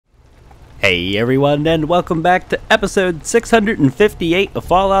Hey everyone, and welcome back to episode 658 of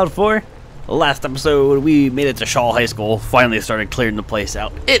Fallout 4. Last episode, we made it to Shaw High School, finally started clearing the place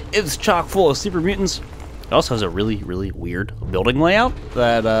out. It is chock full of super mutants. It also has a really weird building layout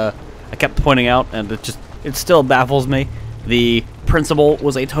that I kept pointing out, and it still baffles me. The principal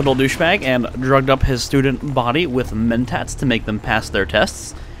was a total douchebag and drugged up his student body with mentats to make them pass their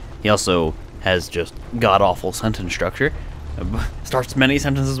tests. He also has just god-awful sentence structure. Starts many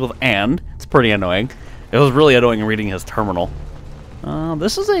sentences with "and." It's pretty annoying. It was really annoying reading his terminal.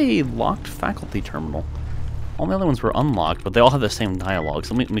 This is a locked faculty terminal. All the other ones were unlocked, but they all have the same dialogue.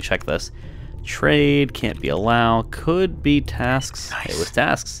 So let me check this. Trade, can't be allowed, could be tasks. Nice. It was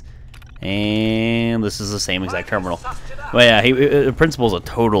tasks. And this is the same exact terminal. But yeah, the principal's a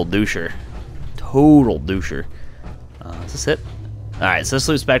total doucher. Total doucher. Is this it? Alright, so this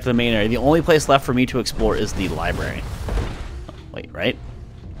loops back to the main area. The only place left for me to explore is the library. Wait, right?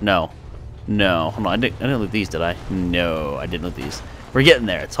 No. No. Hold on, I didn't loot these, did I? No, I didn't loot these. We're getting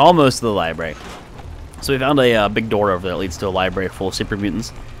there. It's almost to the library. So we found a big door over there that leads to a library full of super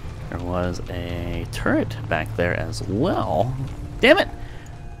mutants. There was a turret back there as well. Damn it!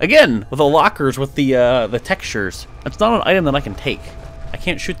 Again, with the lockers with the textures. That's not an item that I can take. I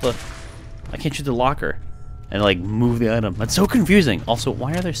can't shoot the locker and like move the item. That's so confusing. Also,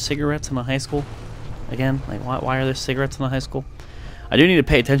 why are there cigarettes in a high school? Again, like why are there cigarettes in the high school? I do need to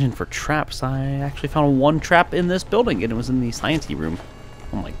pay attention for traps. I actually found one trap in this building, and it was in the sciencey room.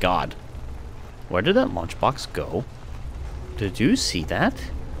 Oh my god. Where did that lunchbox go? Did you see that?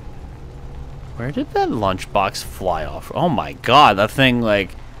 Where did that lunchbox fly off? Oh my god, that thing,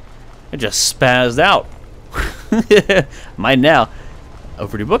 like, it just spazzed out. Mine now.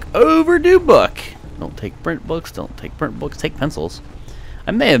 Overdue book, overdue book. Don't take print books, don't take print books, take pencils.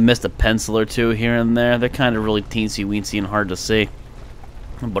 I may have missed a pencil or two here and there. They're kind of really teensy-weensy and hard to see.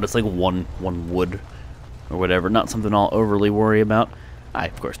 But it's like one wood or whatever. Not something I'll overly worry about. I,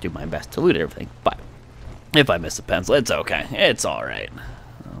 of course, do my best to loot everything. But if I miss a pencil, it's okay. It's alright.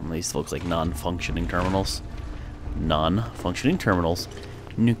 These looks like non-functioning terminals. Non-functioning terminals.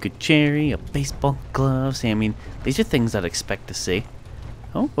 Nuka cherry, a baseball glove. See, I mean, these are things I'd expect to see.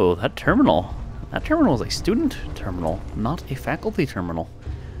 Oh, that terminal. That terminal is a student terminal, not a faculty terminal.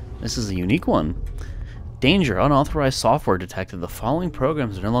 This is a unique one. Danger, unauthorized software detected. The following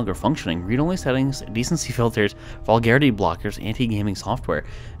programs are no longer functioning. Read-only settings, decency filters, vulgarity blockers, anti-gaming software.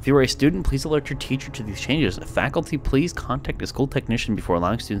 If you are a student, please alert your teacher to these changes. Faculty, please contact a school technician before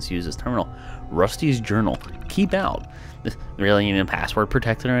allowing students to use this terminal. Rusty's journal. Keep out. Really, you need a password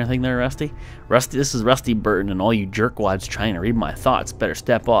protected or anything there, Rusty? Rusty, this is Rusty Burton, and all you jerkwads trying to read my thoughts better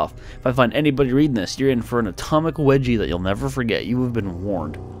step off. If I find anybody reading this, you're in for an atomic wedgie that you'll never forget. You have been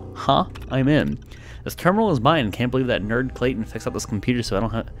warned. Huh? I'm in. This terminal is mine. Can't believe that nerd Clayton fixed up this computer so I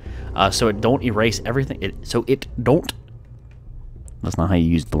don't have, so it don't erase everything. So it don't. That's not how you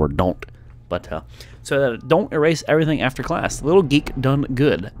use the word "don't." But so that it don't erase everything after class. Little geek done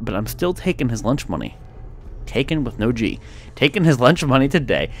good, but I'm still taking his lunch money. Taken with no G. Taking his lunch money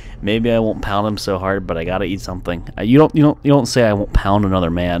today. Maybe I won't pound him so hard, but I gotta eat something. You don't say I won't pound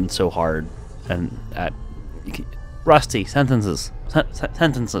another man so hard. And Rusty sentences.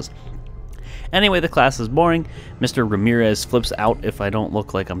 Sentences. Anyway, the class is boring. Mr. Ramirez flips out if I don't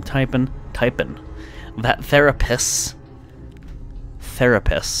look like I'm typing. That therapists.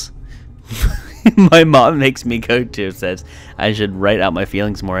 My mom makes me go to, says I should write out my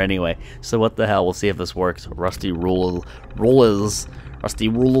feelings more anyway. So what the hell? We'll see if this works. Rusty rules. Rusty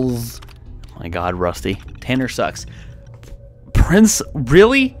rules. My god, Rusty. Tanner sucks. Prince,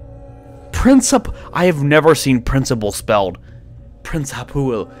 really? Principal. I have never seen principal spelled.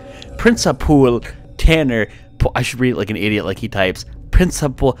 Principal Tanner. I should read it like an idiot, like he types.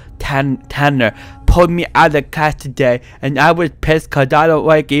 Principal Tanner pulled me out of class today, and I was pissed because I don't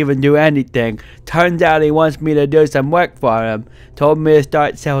like even do anything. Turns out he wants me to do some work for him. Told me to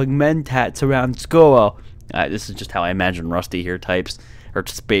start selling mentats around school. This is just how I imagine Rusty here types or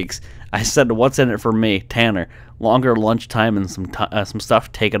speaks. I said, "What's in it for me, Tanner? Longer lunchtime and some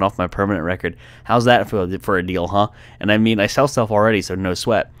stuff taken off my permanent record. How's that for a deal, huh? And I mean, I sell stuff already, so no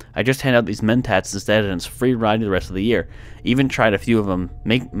sweat. I just hand out these mentats instead, and it's free ride the rest of the year. Even tried a few of them.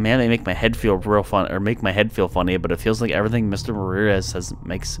 They make my head feel real fun, or make my head feel funny. But it feels like everything Mr.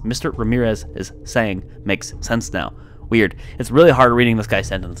 Ramirez is saying makes sense now. Weird. It's really hard reading this guy's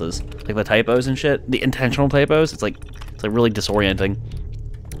sentences, like the typos and shit. The intentional typos. It's like really disorienting.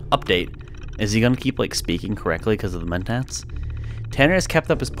 Update. Is he gonna keep like speaking correctly because of the mentats? Tanner has kept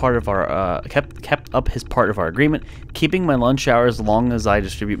up his part of our kept up his part of our agreement, keeping my lunch hours as long as I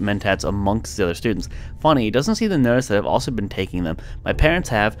distribute mentats amongst the other students. Funny, he doesn't seem to notice that I've also been taking them. My parents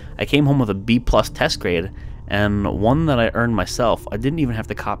have. I came home with a B+ test grade, and one that I earned myself. I didn't even have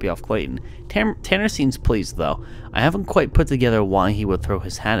to copy off Clayton. Tanner seems pleased, though. I haven't quite put together why he would throw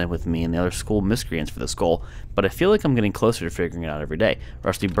his hat in with me and the other school miscreants for this goal, but I feel like I'm getting closer to figuring it out every day.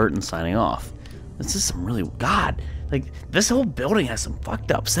 Rusty Burton signing off. This is some really... God, like, this whole building has some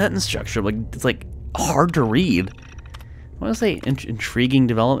fucked up sentence structure. Like, it's, like, hard to read. I want to say intriguing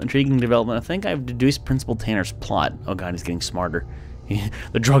development. I think I've deduced Principal Tanner's plot. Oh god, he's getting smarter.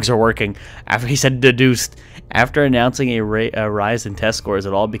 The drugs are working. After he said deduced. After announcing a rise in test scores,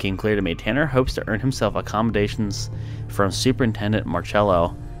 it all became clear to me. Tanner hopes to earn himself accommodations from Superintendent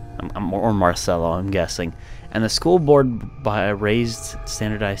Marcello, or Marcello, I'm guessing, and the school board by raised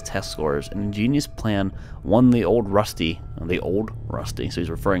standardized test scores. An ingenious plan won the old Rusty, so he's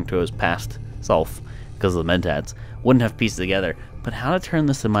referring to his past self because of the mentats, wouldn't have pieced together. But how to turn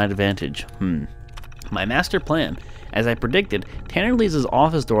this to my advantage? My master plan. As I predicted, Tanner leaves his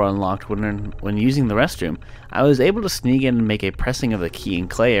office door unlocked when using the restroom. I was able to sneak in and make a pressing of the key in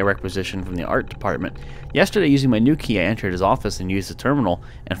clay a requisition from the art department. Yesterday, using my new key, I entered his office and used the terminal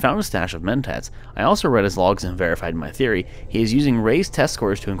and found a stash of mentats. I also read his logs and verified my theory. He is using raised test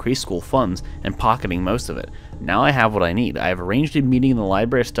scores to increase school funds and pocketing most of it. Now I have what I need. I have arranged a meeting in the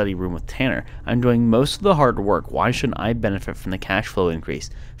library study room with Tanner. I'm doing most of the hard work. Why shouldn't I benefit from the cash flow increase?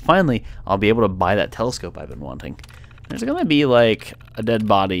 Finally, I'll be able to buy that telescope I've been wanting. There's gonna be like a dead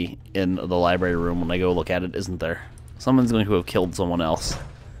body in the library room when I go look at it, isn't there? Someone's going to have killed someone else.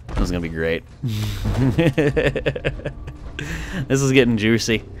 This is gonna be great. This is getting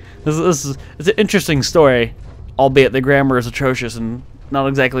juicy. It's an interesting story, albeit the grammar is atrocious and not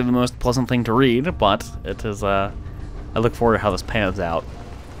exactly the most pleasant thing to read, but it is. I look forward to how this pans out.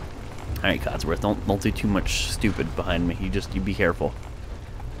 All right, Codsworth, don't do too much stupid behind me. You be careful.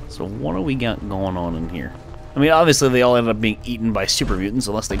 So what do we got going on in here? I mean, obviously they all ended up being eaten by super mutants,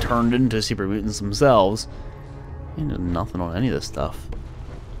 unless they turned into super mutants themselves. Ain't nothing on any of this stuff.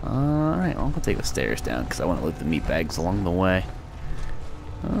 Alright, well, I'm gonna take the stairs down because I want to loot the meat bags along the way.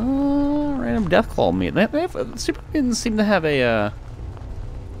 Random Deathclaw meat. The super mutants seem to have a,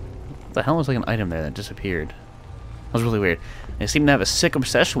 what the hell was like an item there that disappeared? That was really weird. They seem to have a sick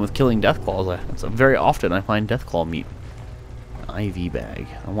obsession with killing Deathclaws. That's very often I find Deathclaw meat. IV bag.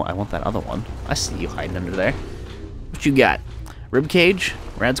 I want that other one. I see you hiding under there. What you got? Ribcage?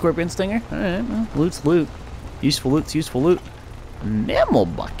 Rad Scorpion Stinger? Alright, well, loot's loot. Useful loot's useful loot. Enamel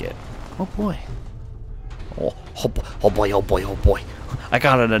bucket. Oh boy. Oh boy, oh boy, oh boy. I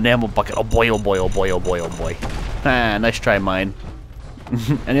got an enamel bucket. Oh boy, oh boy, oh boy, oh boy, oh boy. Ah, nice try, mine.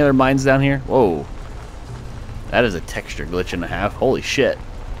 Any other mines down here? Whoa. That is a texture glitch and a half. Holy shit.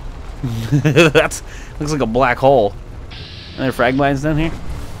 That's looks like a black hole. Any frag mines down here?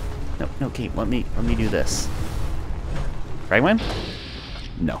 No, Kate, let me do this. Frag mine?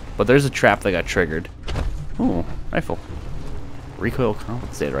 No, but there's a trap that got triggered. Ooh, rifle. Recoil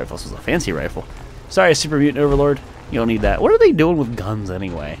compensated rifle. This was a fancy rifle. Sorry, Super Mutant Overlord. You don't need that. What are they doing with guns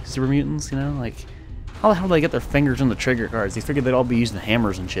anyway? Super mutants, you know, like how the hell do they get their fingers on the trigger guards? They figured they'd all be using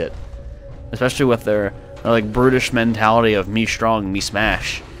hammers and shit. Especially with their like brutish mentality of me strong, me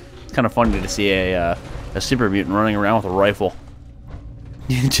smash. It's kind of funny to see a super mutant running around with a rifle.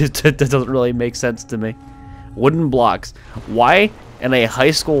 That doesn't really make sense to me. Wooden blocks. Why in a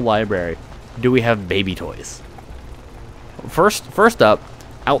high school library do we have baby toys? First up,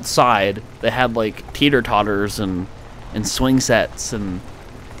 outside they had like teeter-totters and swing sets and,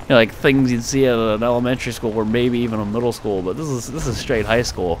 you know, like things you'd see at an elementary school or maybe even a middle school. But this is straight high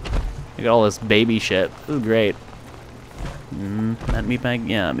school. You got all this baby shit. This is great. That meat bag?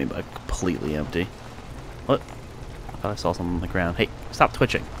 Yeah, meat bag completely empty. What? I thought I saw something on the ground. Hey, stop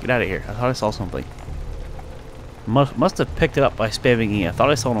twitching. Get out of here. I thought I saw something. Must have picked it up by spamming E. I thought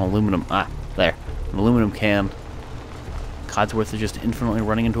I saw an aluminum... Ah, there. An aluminum can. Codsworth is just infinitely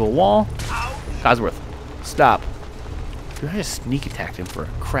running into a wall. Codsworth, stop. Dude, I just sneak attacked him for a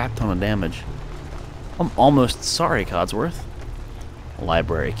crap ton of damage. I'm almost sorry, Codsworth.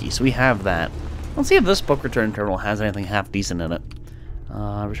 Library key. So we have that. Let's see if this book return terminal has anything half decent in it.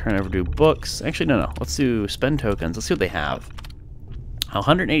 Return overdue books. Actually, no. Let's do spend tokens. Let's see what they have.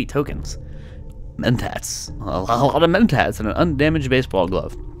 180 tokens. Mentats. A lot of mentats and an undamaged baseball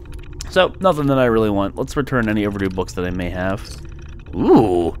glove. So, nothing that I really want. Let's return any overdue books that I may have.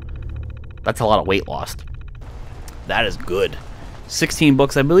 Ooh. That's a lot of weight lost. That is good. 16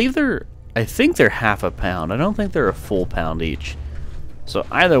 books. I think they're half a pound. I don't think they're a full pound each. So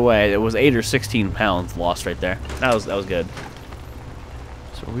either way, it was 8 or 16 pounds lost right there. That was good.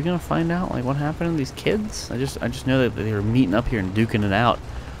 are we gonna find out like what happened to these kids? I just know that they were meeting up here and duking it out.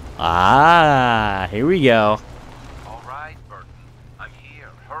 Ah, here we go. All right, Burton. I'm here.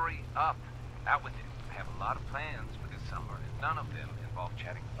 Hurry up. Out with it. I have a lot of plans for this summer, and none of them involve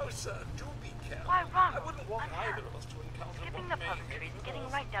chatting. Oh, sir, do be careful. Why, Ronald, I wouldn't want I'm either of us to encounter skipping what the may pleasantries and getting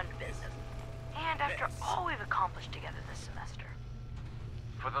right down to business. And after all we've accomplished together this semester.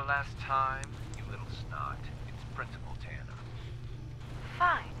 For the last time, you little snot, it's Principal Tanner.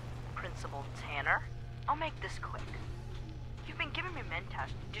 Fine, Principal Tanner. I'll make this quick. You've been giving me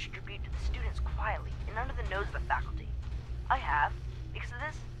mentats to distribute to the students quietly and under the nose of the faculty. I have. Because of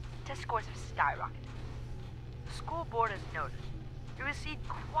this, test scores have skyrocketed. The school board has noticed. You received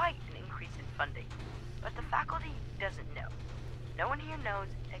quite an increase in funding, but the faculty doesn't know. No one here knows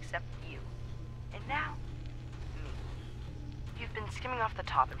except you. And now, me. You've been skimming off the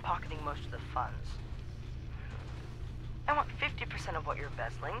top and pocketing most of the funds. I want 50% of what you're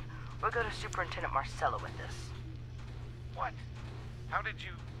embezzling. We'll go to Superintendent Marcella with this. What? How did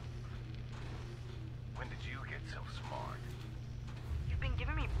you... When did you get so smart? You've been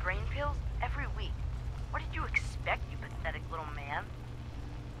giving me brain pills every week. What did you expect, you pathetic little man?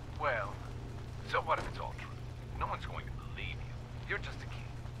 Well, so what if it's all true? No one's going to believe you. You're just a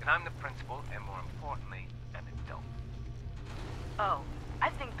kid, and I'm the principal, and more importantly, an adult. Oh, I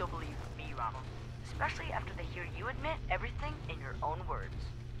think they'll believe me, Ronald. Especially after they hear you admit everything in your own words.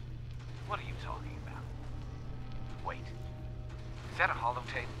 What are you talking about? Wait. Is that a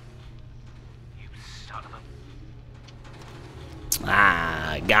holotape? You son of a...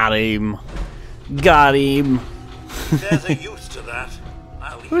 Ah, got him. Got him. There's a use to that.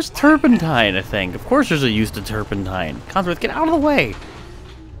 It was turpentine, I think. Of course there's a use to turpentine. Conworth, get out of the way.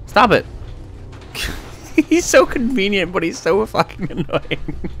 Stop it. He's so convenient, but he's so fucking annoying.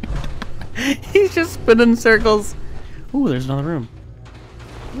 He's just spinning circles. Ooh, there's another room.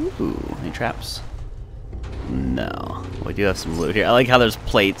 Ooh, any traps? No. We do have some loot here. I like how there's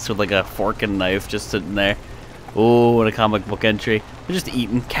plates with like a fork and knife just sitting there. Ooh, what a comic book entry. They're just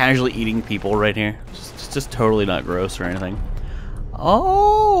eating, casually eating people right here. Just totally not gross or anything.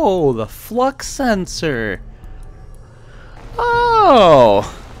 Oh, the flux sensor.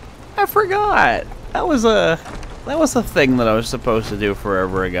 Oh, I forgot. That was a thing that I was supposed to do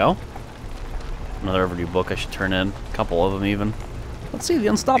forever ago. Another overdue book I should turn in. A couple of them even. Let's see, the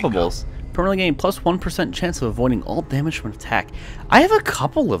Unstoppables. Permanently gain plus 1% chance of avoiding all damage from an attack. I have a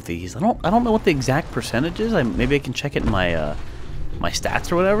couple of these. I don't know what the exact percentage is. Maybe I can check it in my my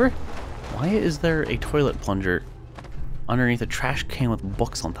stats or whatever. Why is there a toilet plunger underneath a trash can with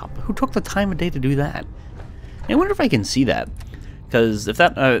books on top? Who took the time of day to do that? I wonder if I can see that. Because if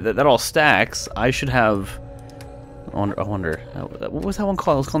that all stacks, I should have. I wonder. What was that one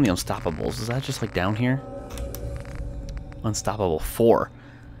called? It was called the Unstoppables. Is that just like down here? Unstoppable 4.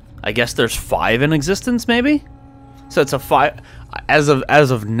 I guess there's 5 in existence, maybe. So it's a 5. As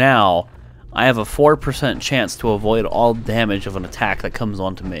of now, I have a 4% chance to avoid all damage of an attack that comes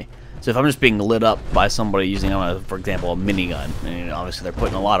onto me. So if I'm just being lit up by somebody using, for example, a minigun, and obviously they're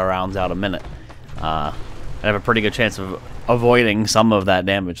putting a lot of rounds out a minute, I have a pretty good chance of avoiding some of that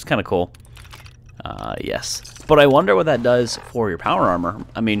damage. It's kind of cool. Yes. But I wonder what that does for your power armor.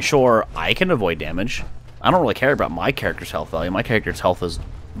 I mean, sure, I can avoid damage. I don't really care about my character's health value. My character's health is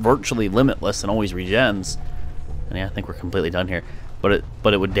virtually limitless and always regens. And yeah, I think we're completely done here. But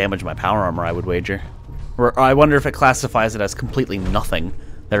it would damage my power armor, I would wager. Or I wonder if it classifies it as completely nothing,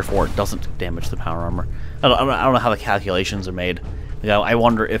 therefore it doesn't damage the power armor. I don't know how the calculations are made. You know, I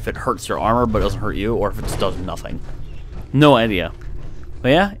wonder if it hurts your armor but doesn't hurt you, or if it just does nothing. No idea. But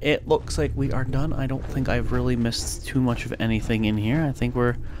yeah, it looks like we are done. I don't think I've really missed too much of anything in here. I think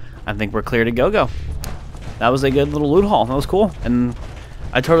we're clear to go. That was a good little loot haul. That was cool. And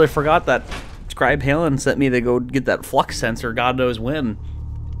I totally forgot that Scribe Halen sent me to go get that flux sensor, God knows when.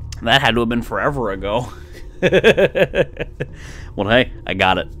 That had to have been forever ago. Well, hey, I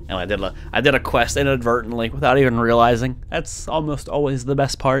got it, and I did a quest inadvertently without even realizing. That's almost always the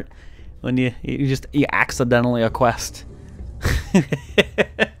best part, when you accidentally a quest.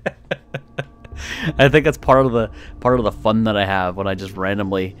 I think that's part of the fun that I have when I just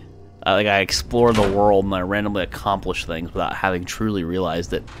randomly I explore the world and I randomly accomplish things without having truly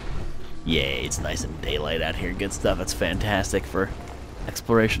realized it. Yay, it's nice and daylight out here. Good stuff. It's fantastic for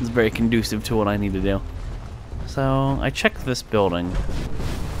exploration. It's very conducive to what I need to do. So I checked this building,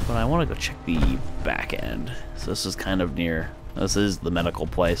 but I want to go check the back end. So this is kind of near. This is the medical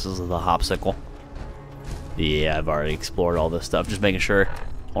place. This is the Hopsicle. Yeah, I've already explored all this stuff. Just making sure.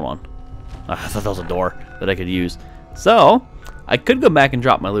 Hold on. I thought that was a door that I could use. So I could go back and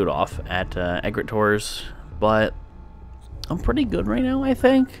drop my loot off at Egret Tours, but I'm pretty good right now, I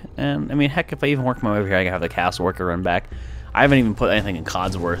think. And, I mean, heck, if I even work my way over here, I can have the castle worker run back. I haven't even put anything in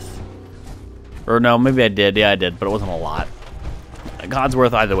Codsworth. Or, no, maybe I did. Yeah, I did, but it wasn't a lot.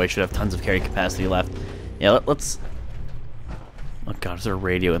 Codsworth, either way, should have tons of carry capacity left. Yeah, let's... Oh, God, is there a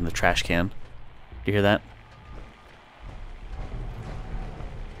radio in the trash can? Do you hear that?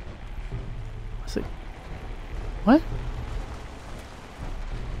 What's it? What?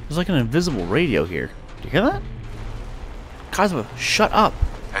 There's like an invisible radio here. Do you hear that? Codsworth, shut up.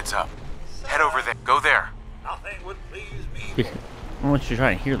 Heads up. Head over there. Go there. Nothing would please me. Here, I want you to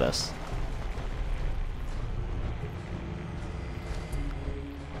try and hear this.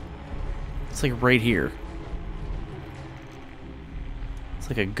 It's like right here. It's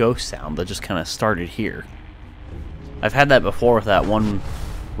like a ghost sound that just kind of started here. I've had that before with that one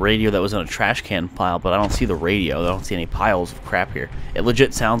radio that was in a trash can pile, but I don't see the radio. I don't see any piles of crap here. It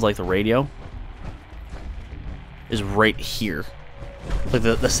legit sounds like the radio is right here. Like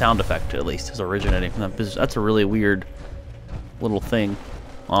the sound effect, at least, is originating from that business. That's a really weird little thing.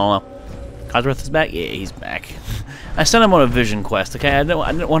 I don't know. Codsworth is back? Yeah, he's back. I sent him on a vision quest, okay? I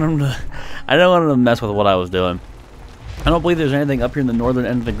didn't want him to mess with what I was doing. I don't believe there's anything up here in the northern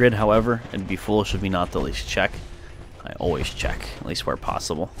end of the grid, however. It'd be foolish of me not to at least check. I always check, at least where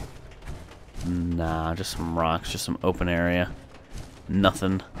possible. Nah, just some rocks, just some open area.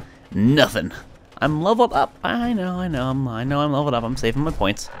 Nothing. Nothing. I'm leveled up. I know I'm leveled up. I'm saving my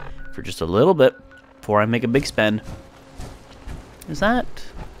points for just a little bit before I make a big spend. Is that...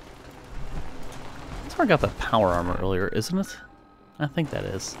 That's where I got the power armor earlier, isn't it? I think that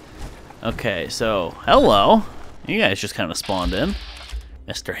is. Okay, so, hello. You guys just kind of spawned in.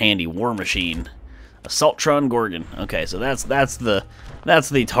 Mr. Handy War Machine. Assaultron Gorgon. Okay, so that's the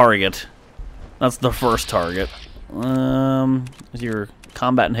target. That's the first target. Is your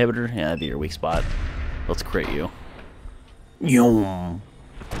combat inhibitor? Yeah, that'd be your weak spot. Let's crit you. Yum.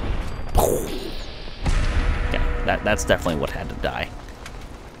 Yeah, that's definitely what had to die.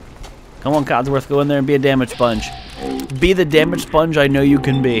 Come on, Codsworth, go in there and be a damage sponge. Be the damage sponge I know you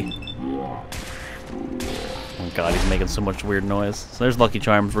can be. Oh God, he's making so much weird noise. So there's Lucky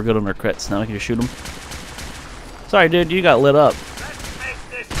Charms. We're good on our crits. Now we can just shoot him. Sorry, dude, you got lit up. Let's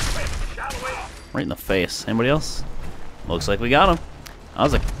make this quick, shall we? Right in the face. Anybody else? Looks like we got him. That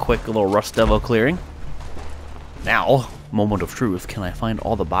was a quick little Rust Devil clearing. Now, moment of truth. Can I find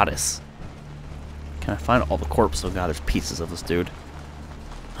all the bodies? Can I find all the corpse? Oh God, there's pieces of this dude.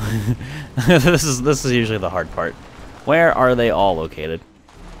 This is usually the hard part. Where are they all located?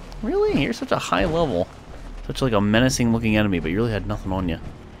 Really? You're such a high level. Such like a menacing looking enemy, but you really had nothing on you.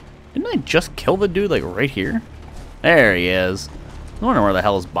 Didn't I just kill the dude like right here? There he is. I wonder where the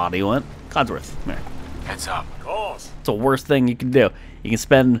hell his body went. Codsworth, come here. Heads up. Of course. It's the worst thing you can do. You can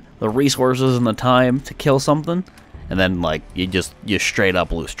spend the resources and the time to kill something, and then like you straight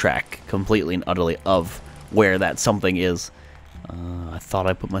up lose track completely and utterly of where that something is. I thought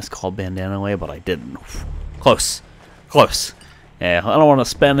I put my skull bandana away, but I didn't. Close. Close. Yeah, I don't want to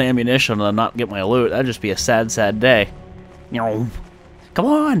spend ammunition and then not get my loot. That'd just be a sad, sad day. Come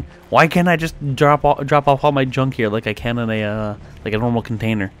on! Why can't I just drop off all my junk here like I can in a like a normal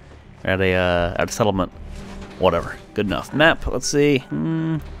container at a settlement? Whatever. Good enough. Map. Let's see.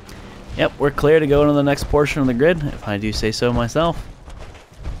 Yep, we're clear to go into the next portion of the grid, if I do say so myself.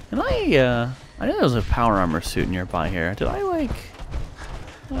 And I knew there was a power armor suit nearby here. Did I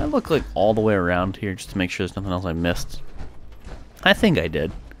look like all the way around here just to make sure there's nothing else I missed? I think I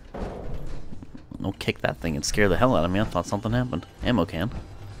did. I'll kick that thing and scare the hell out of me. I thought something happened. Ammo can.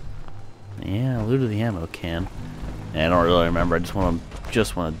 Yeah, I looted the ammo can. Yeah, I don't really remember. I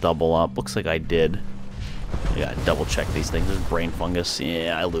just want to double up. Looks like I did. You gotta double check these things. There's brain fungus.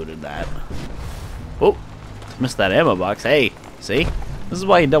 Yeah, I looted that. Oh, missed that ammo box. Hey, see? This is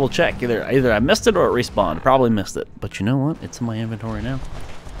why you double check. Either I missed it or it respawned. Probably missed it. But you know what? It's in my inventory now.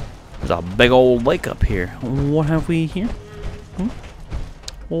 There's a big old lake up here. What have we here?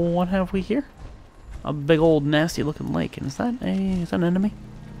 What have we here? A big old nasty looking lake. And is that an enemy?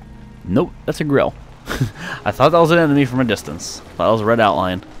 Nope, that's a grill. I thought that was an enemy from a distance. Thought that was a red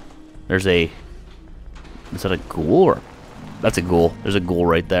outline. There's a... Is that a ghoul or... That's a ghoul. There's a ghoul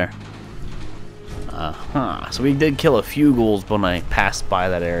right there. So we did kill a few ghouls when I passed by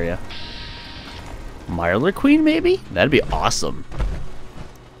that area. Mirelurk Queen, maybe? That'd be awesome.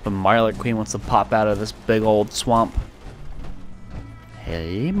 The Mirelurk Queen wants to pop out of this big old swamp.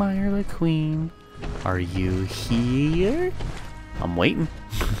 Hey, Mirelurk Queen. Are you here? I'm waiting.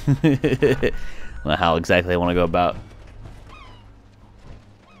 I don't know how exactly I want to go about.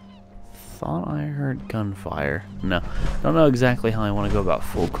 Thought I heard gunfire. No, don't know exactly how I want to go about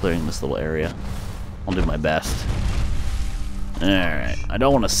full clearing this little area. I'll do my best. Alright, I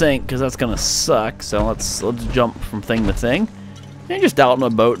don't want to sink because that's going to suck, so let's jump from thing to thing. You're just out on a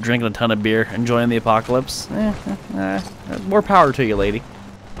boat, drinking a ton of beer, enjoying the apocalypse. More power to you, lady.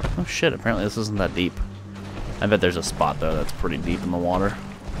 Oh shit, apparently this isn't that deep. I bet there's a spot, though, that's pretty deep in the water.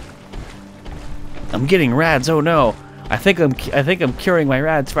 I'm getting rads, oh no! I think I'm curing my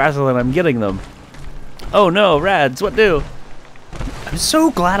rads faster than I'm getting them. Oh no, rads, what do? I'm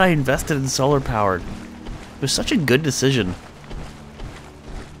so glad I invested in solar powered. It was such a good decision.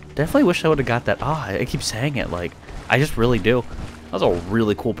 Definitely wish I would have got that. I keep saying it, like, I just really do. That was a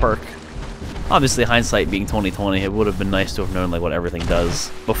really cool perk. Obviously, hindsight being 2020, it would have been nice to have known like what everything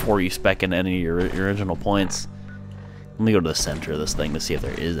does before you spec in any of your original points. Let me go to the center of this thing to see if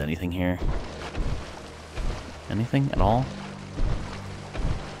there is anything here. Anything at all?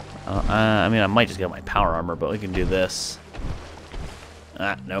 I mean, I might just get my power armor, but we can do this.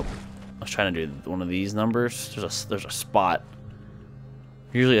 Nope. I was trying to do one of these numbers. There's a spot.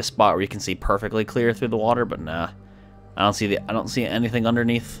 Usually a spot where you can see perfectly clear through the water, but nah. I don't see anything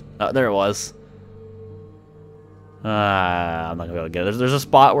underneath. There it was. I'm not gonna be able to get it. There's a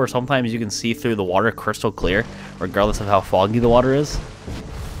spot where sometimes you can see through the water crystal clear, regardless of how foggy the water is.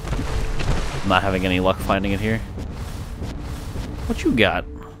 I'm not having any luck finding it here. What you got?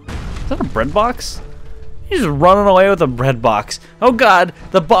 Is that a bread box? He's just running away with a bread box. Oh god,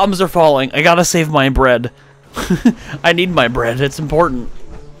 the bombs are falling. I gotta save my bread. I need my bread. It's important.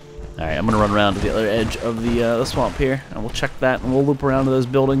 Alright, I'm gonna run around to the other edge of the swamp here, and we'll check that, and we'll loop around to those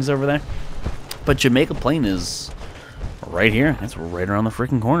buildings over there. But Jamaica Plain is right here. That's right around the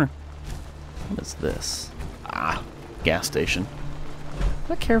freaking corner. What is this? Gas station. Is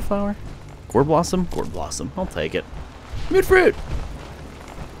that Care Flower? Gourd Blossom? Gourd Blossom. I'll take it. Mute fruit!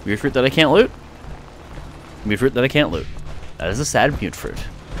 Mute fruit that I can't loot? Mute fruit that I can't loot. That is a sad mute fruit.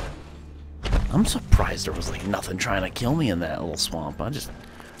 I'm surprised there was like nothing trying to kill me in that little swamp. I just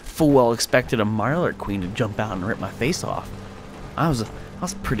full well expected a Marler Queen to jump out and rip my face off. I was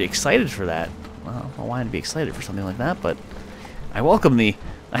pretty excited for that. Well, I don't know why I'd be excited for something like that, but I welcome the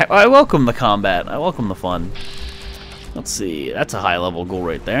combat. I welcome the fun. Let's see. That's a high level goal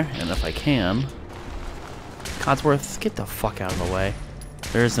right there. And if I can, Codsworth, get the fuck out of the way.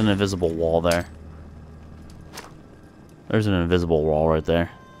 There's an invisible wall there. There's an invisible wall right there.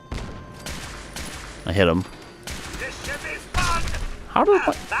 I hit him. How do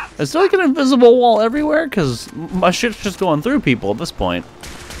I... Is there like an invisible wall everywhere? Because my shit's just going through people at this point.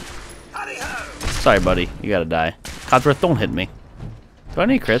 Sorry, buddy. You gotta die. Codsworth, don't hit me. Do I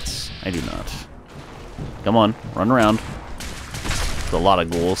need crits? I do not. Come on. Run around. There's a lot of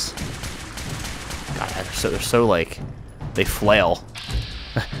ghouls. God, they're so like... They flail.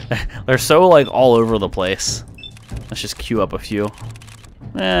 They're so like all over the place. Let's just queue up a few.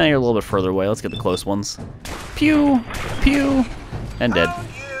 You're a little bit further away. Let's get the close ones. Pew! Pew! And dead.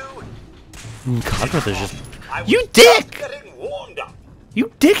 Codsworth is just... You dick!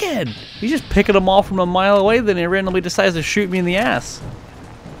 You dickhead! He's just picking them off from a mile away, then he randomly decides to shoot me in the ass.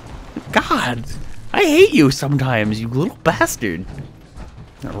 God! I hate you sometimes, you little bastard.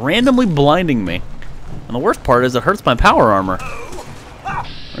 Randomly blinding me. And the worst part is it hurts my power armor.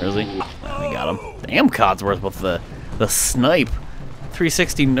 Where is he? Oh, we got him. Damn, Codsworth with the snipe.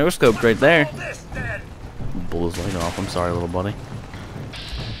 360 no-scoped right there. Blew his leg off. I'm sorry, little buddy.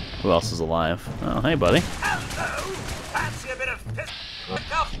 Who else is alive? Oh, hey, buddy.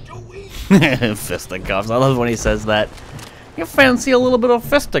 Fisticuffs. I love when he says that. You fancy a little bit of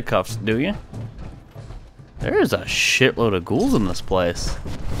fisticuffs, do you? There is a shitload of ghouls in this place.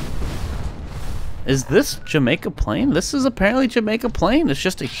 Is this Jamaica Plain? This is apparently Jamaica Plain. It's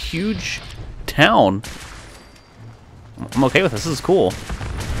just a huge town. I'm okay with this. This is cool.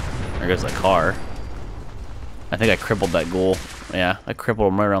 There goes that car. I think I crippled that ghoul. Yeah, I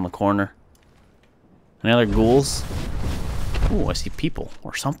crippled him right around the corner. Any other ghouls? Ooh, I see people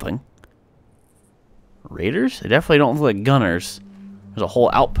or something. Raiders? They definitely don't look like gunners. There's a whole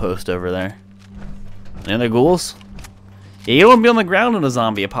outpost over there. Any other ghouls? Yeah, you don't want to be on the ground in a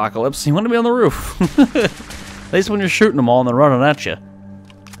zombie apocalypse. You want to be on the roof. At least when you're shooting them all and they're running at you.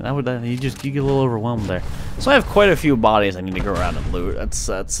 You get a little overwhelmed there. So I have quite a few bodies I need to go around and loot.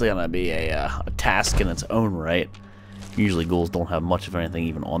 That's gonna be a task in its own right. Usually ghouls don't have much of anything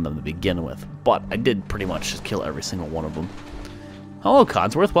even on them to begin with, but I did pretty much just kill every single one of them. Hello,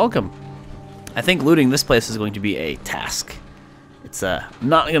 Codsworth, welcome. I think looting this place is going to be a task. It's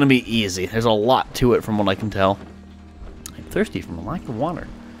not going to be easy. There's a lot to it from what I can tell. I'm thirsty from a lack of water.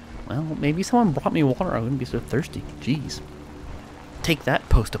 Well, maybe someone brought me water. I wouldn't be so thirsty. Jeez. Take that,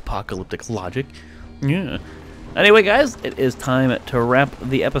 post-apocalyptic logic. Yeah. Anyway, guys, it is time to wrap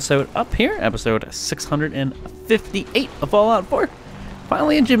the episode up here. Episode 650. 658 of Fallout 4.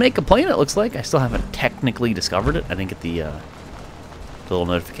 Finally in Jamaica Plain, it looks like. I still haven't technically discovered it. I didn't get the little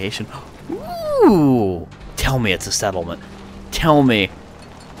notification. Ooh! Tell me it's a settlement. Tell me.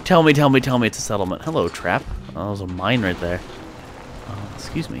 Tell me it's a settlement. Hello, trap. Oh, there's a mine right there.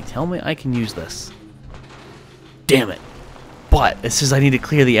 Excuse me. Tell me I can use this. Damn it. But it says I need to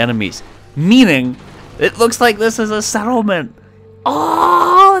clear the enemies. Meaning, it looks like this is a settlement.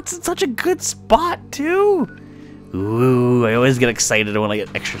 Oh, it's in such a good spot, too. Ooh, I always get excited when I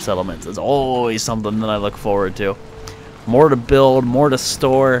get extra settlements. It's always something that I look forward to. More to build, more to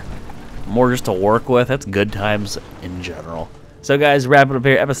store, more just to work with. That's good times in general. So guys, wrap it up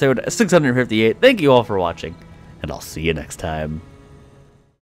here, episode 658. Thank you all for watching, and I'll see you next time.